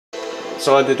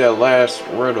So I did that last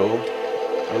riddle,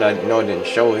 and I know I didn't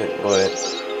show it, but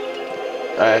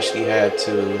I actually had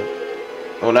to.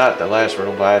 Well, not the last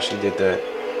riddle, but I actually did the.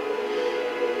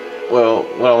 Well,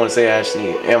 what I want to say, I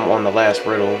actually am on the last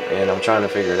riddle, and I'm trying to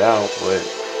figure it out, but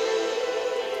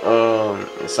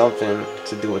it's something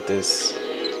to do with this,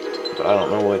 but I don't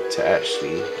know what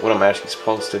I'm actually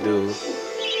supposed to do.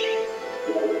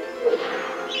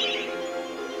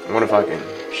 I wonder if I can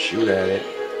shoot at it.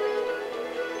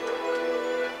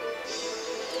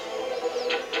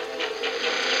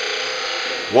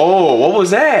 Whoa, what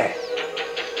was that?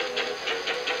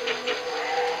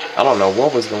 I don't know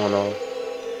what was going on.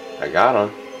 I got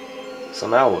him. So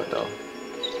now what though?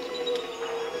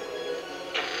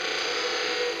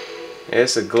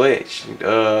 It's a glitch.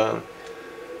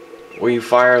 Where you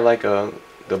fire like the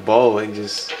bow, it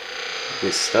just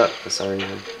gets stuck for some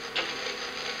reason.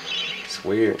 It's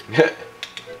weird.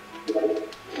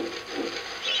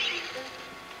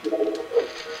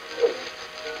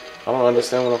 I don't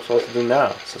understand what I'm supposed to do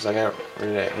now. Since I got rid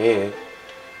of that head,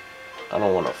 I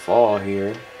don't want to fall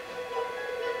here.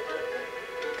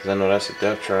 Because I know that's a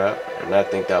death trap. And I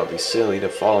think that would be silly to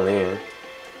fall in.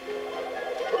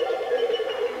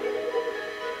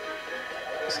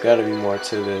 There's got to be more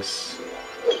to this.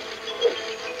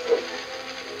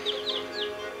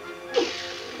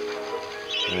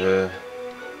 I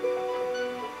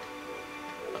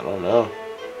don't know.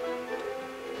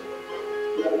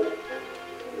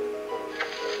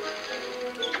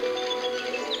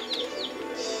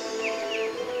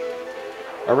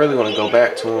 I really want to go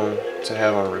back to him to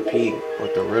have him repeat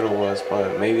what the riddle was,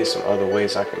 but maybe some other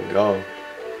ways I can go.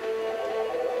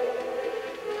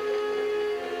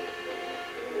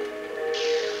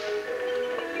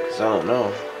 Because I don't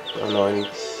know. I don't know any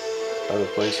other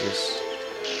places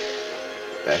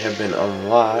that have been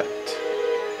unlocked.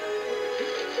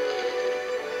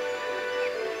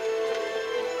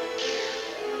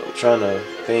 I'm trying to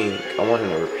think. I want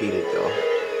him to repeat it though.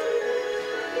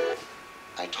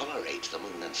 I tolerate the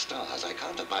moon and stars. I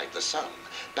can't abide the sun.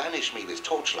 Banish me with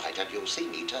torchlight and you'll see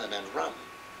me turn and run.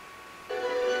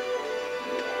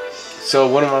 So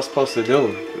what am I supposed to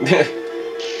do?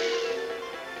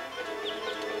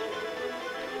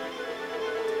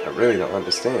 I really don't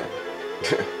understand.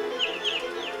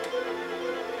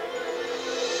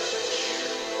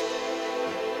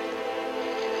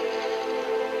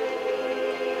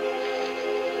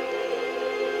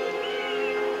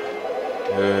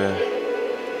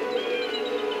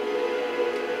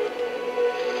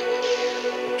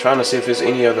 Trying to see if there's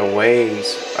any other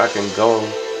ways I can go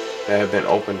that have been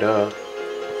opened up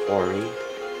for me.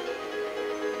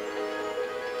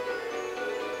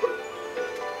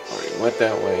 Already went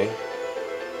that way.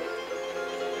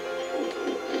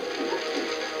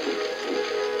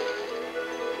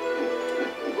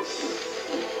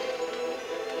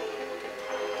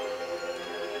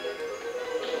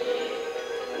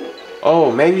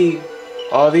 Oh, maybe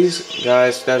all these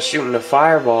guys that's shooting the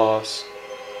fireballs.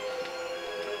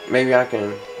 Maybe I'm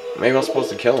supposed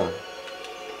to kill him.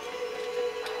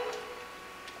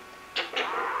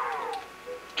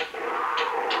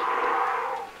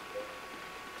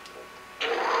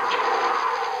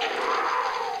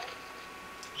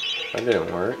 That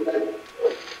didn't work.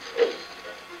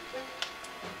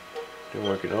 Didn't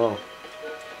work at all.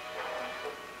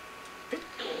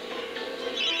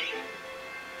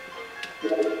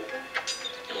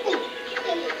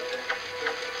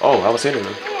 Oh, I was hitting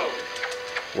him.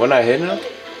 Wasn't I hitting him?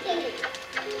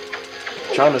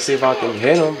 Trying to see if I can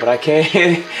hit him, but I can't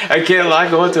hit him. I can't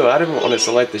lock onto it. I didn't want to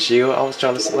select the shield. I was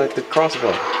trying to select the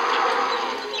crossbow.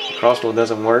 The crossbow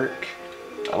doesn't work.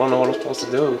 I don't know what I'm supposed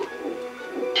to do.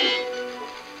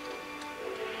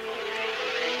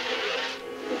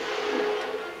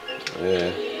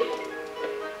 Yeah.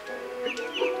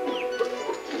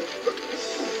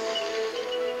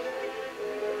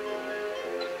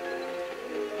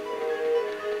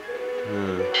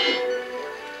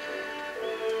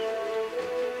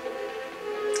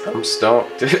 I'm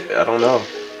stumped. I don't know.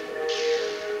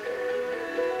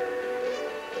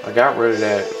 I got rid of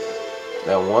that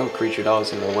one creature that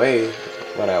was in the way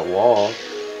by that wall.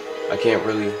 I can't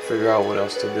really figure out what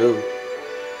else to do.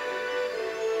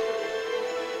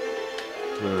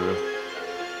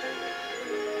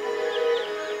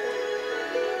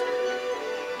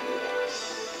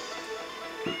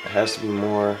 There has to be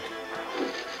more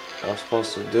I'm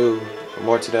supposed to do.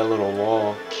 More to that little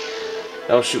wall.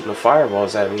 That was shooting the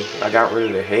fireballs at me. I got rid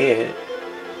of the head.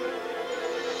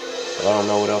 But I don't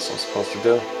know what else I'm supposed to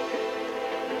do.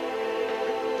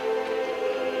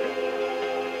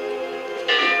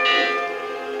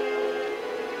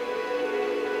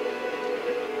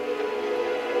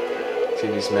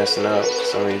 TV's messing up for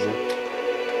some reason.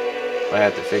 I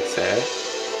have to fix that.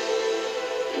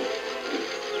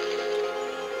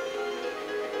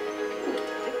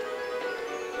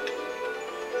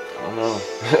 I don't know.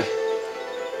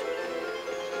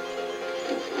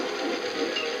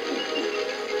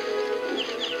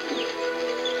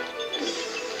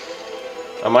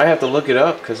 I might have to look it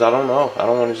up because I don't know. I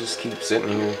don't want to just keep sitting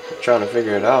here trying to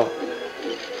figure it out.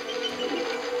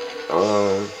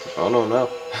 I don't know.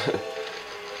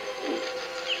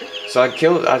 So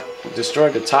I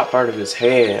destroyed the top part of his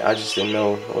head. I just didn't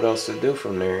know what else to do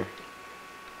from there.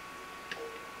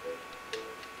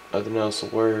 Nothing else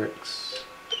works.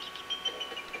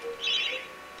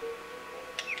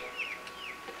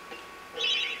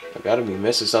 I gotta be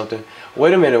missing something.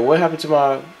 Wait a minute, what happened to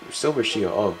my silver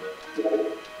shield? Oh,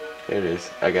 there it is.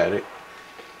 I got it.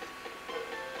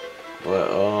 But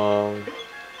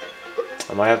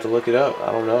I might have to look it up.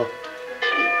 I don't know.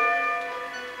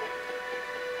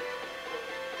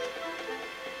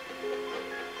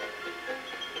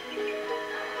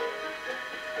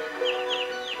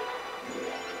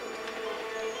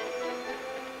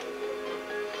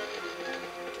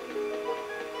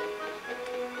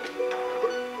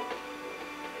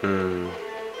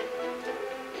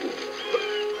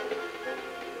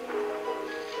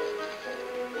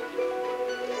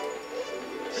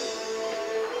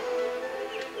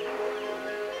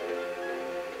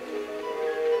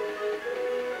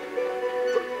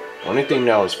 Only thing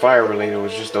that was fire related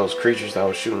was just those creatures that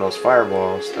was shooting those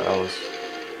fireballs that I was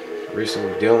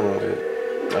recently dealing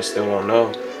with. I still don't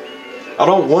know. I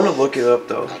don't want to look it up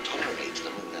though. I tolerate the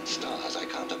moon and stars. I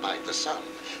can't abide the sun.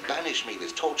 Banish me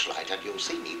with torchlight and you'll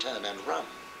see me turn and run.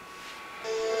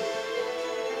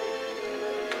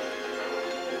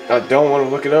 I don't want to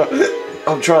look it up.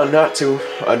 I'm trying not to.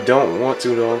 I don't want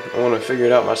to though. I want to figure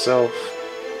it out myself.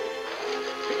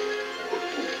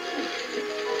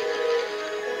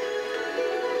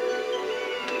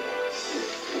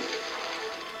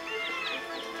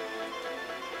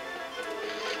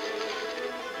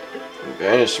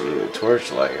 Banish me with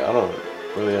torchlight. I don't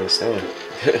really understand.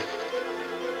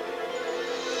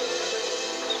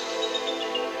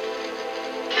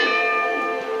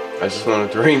 I just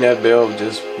wanted to ring that bell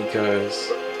just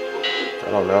because.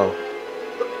 I don't know.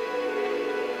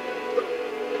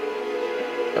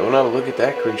 And when I look at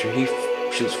that creature, he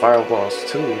shoots fireballs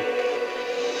too.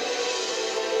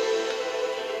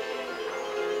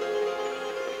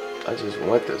 I just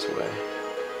went this way.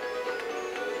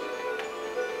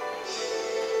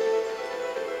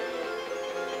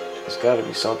 There's gotta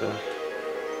be something.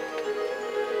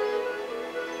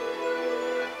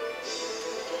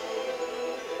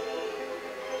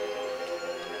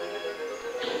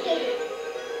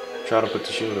 Try to put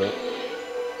the shield up.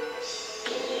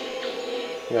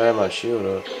 Yeah, I have my shield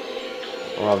up.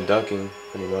 Or I'm ducking,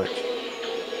 pretty much.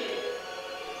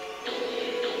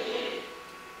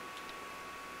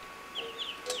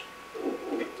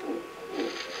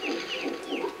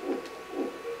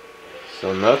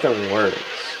 So nothing works.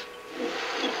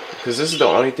 Because this is the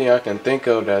only thing I can think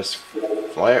of that's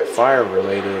fire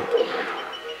related.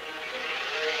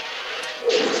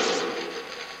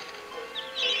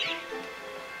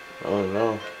 Oh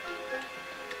no.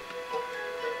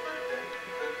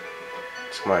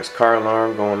 Somebody's car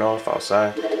alarm going off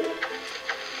outside.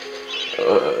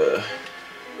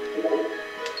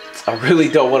 I really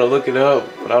don't want to look it up,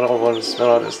 but I don't want to spend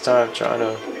all this time trying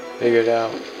to figure it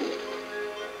out.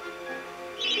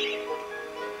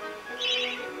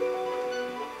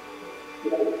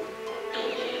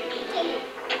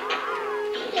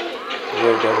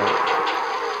 Yeah, it doesn't.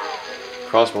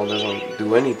 Crossbow doesn't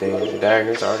do anything. The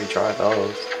daggers, I already tried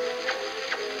those.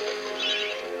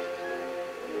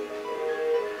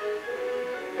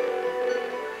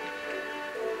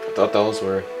 I thought those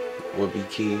would be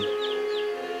key.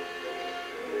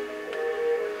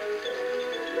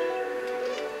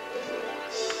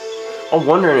 I'm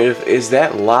wondering is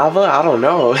that lava? I don't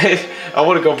know. I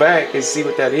want to go back and see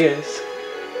what that is.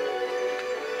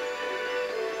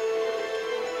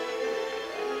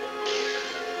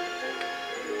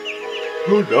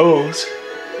 Who knows?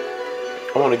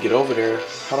 I want to get over there.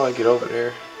 How do I get over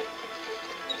there?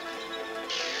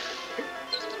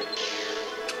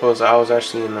 Suppose I was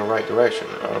actually in the right direction.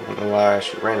 I don't know why I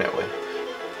actually ran that way.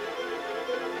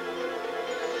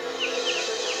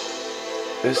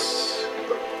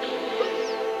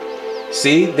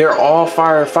 See, they're all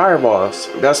firing fireballs.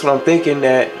 That's what I'm thinking,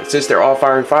 that since they're all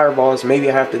firing fireballs, maybe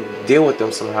I have to deal with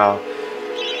them somehow.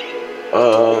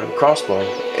 Crossbow.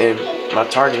 And my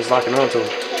target is locking onto him.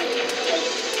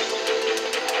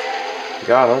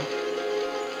 Got him.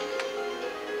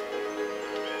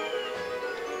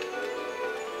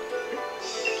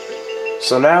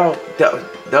 So now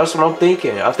that's what I'm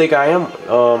thinking. I think I am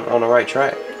on the right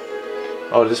track.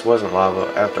 Oh, this wasn't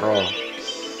lava after all.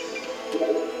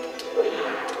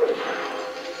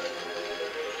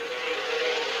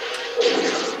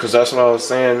 Because that's what I was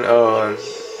saying.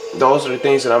 Those are the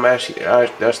things that I'm actually.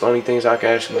 That's the only things I can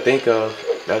actually think of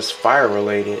that's fire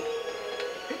related.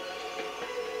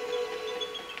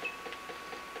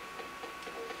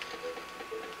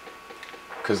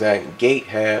 Because that gate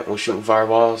was shooting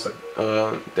fireballs.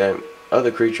 That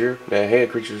other creature, that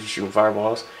head creature, was shooting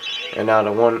fireballs, and now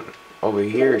the one over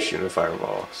here is shooting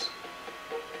fireballs.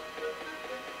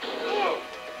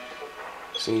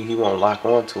 See, he won't lock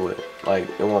onto it. Like,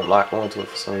 it won't lock onto it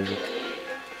for some reason.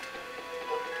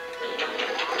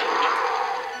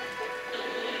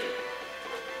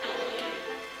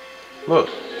 Look.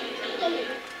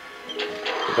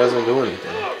 It doesn't do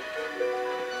anything.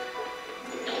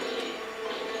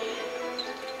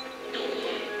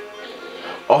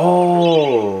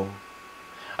 Oh.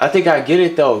 I think I get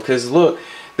it though, because look,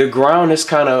 the ground is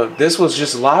kind of, this was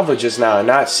just lava just now,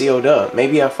 not sealed up.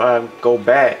 Maybe if I go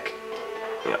back,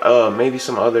 maybe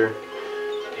some other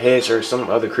heads or some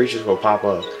other creatures will pop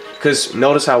up. Because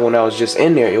notice how when I was just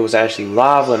in there, it was actually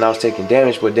lava and I was taking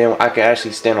damage, but then I can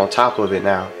actually stand on top of it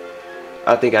now.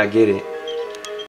 I think I get it.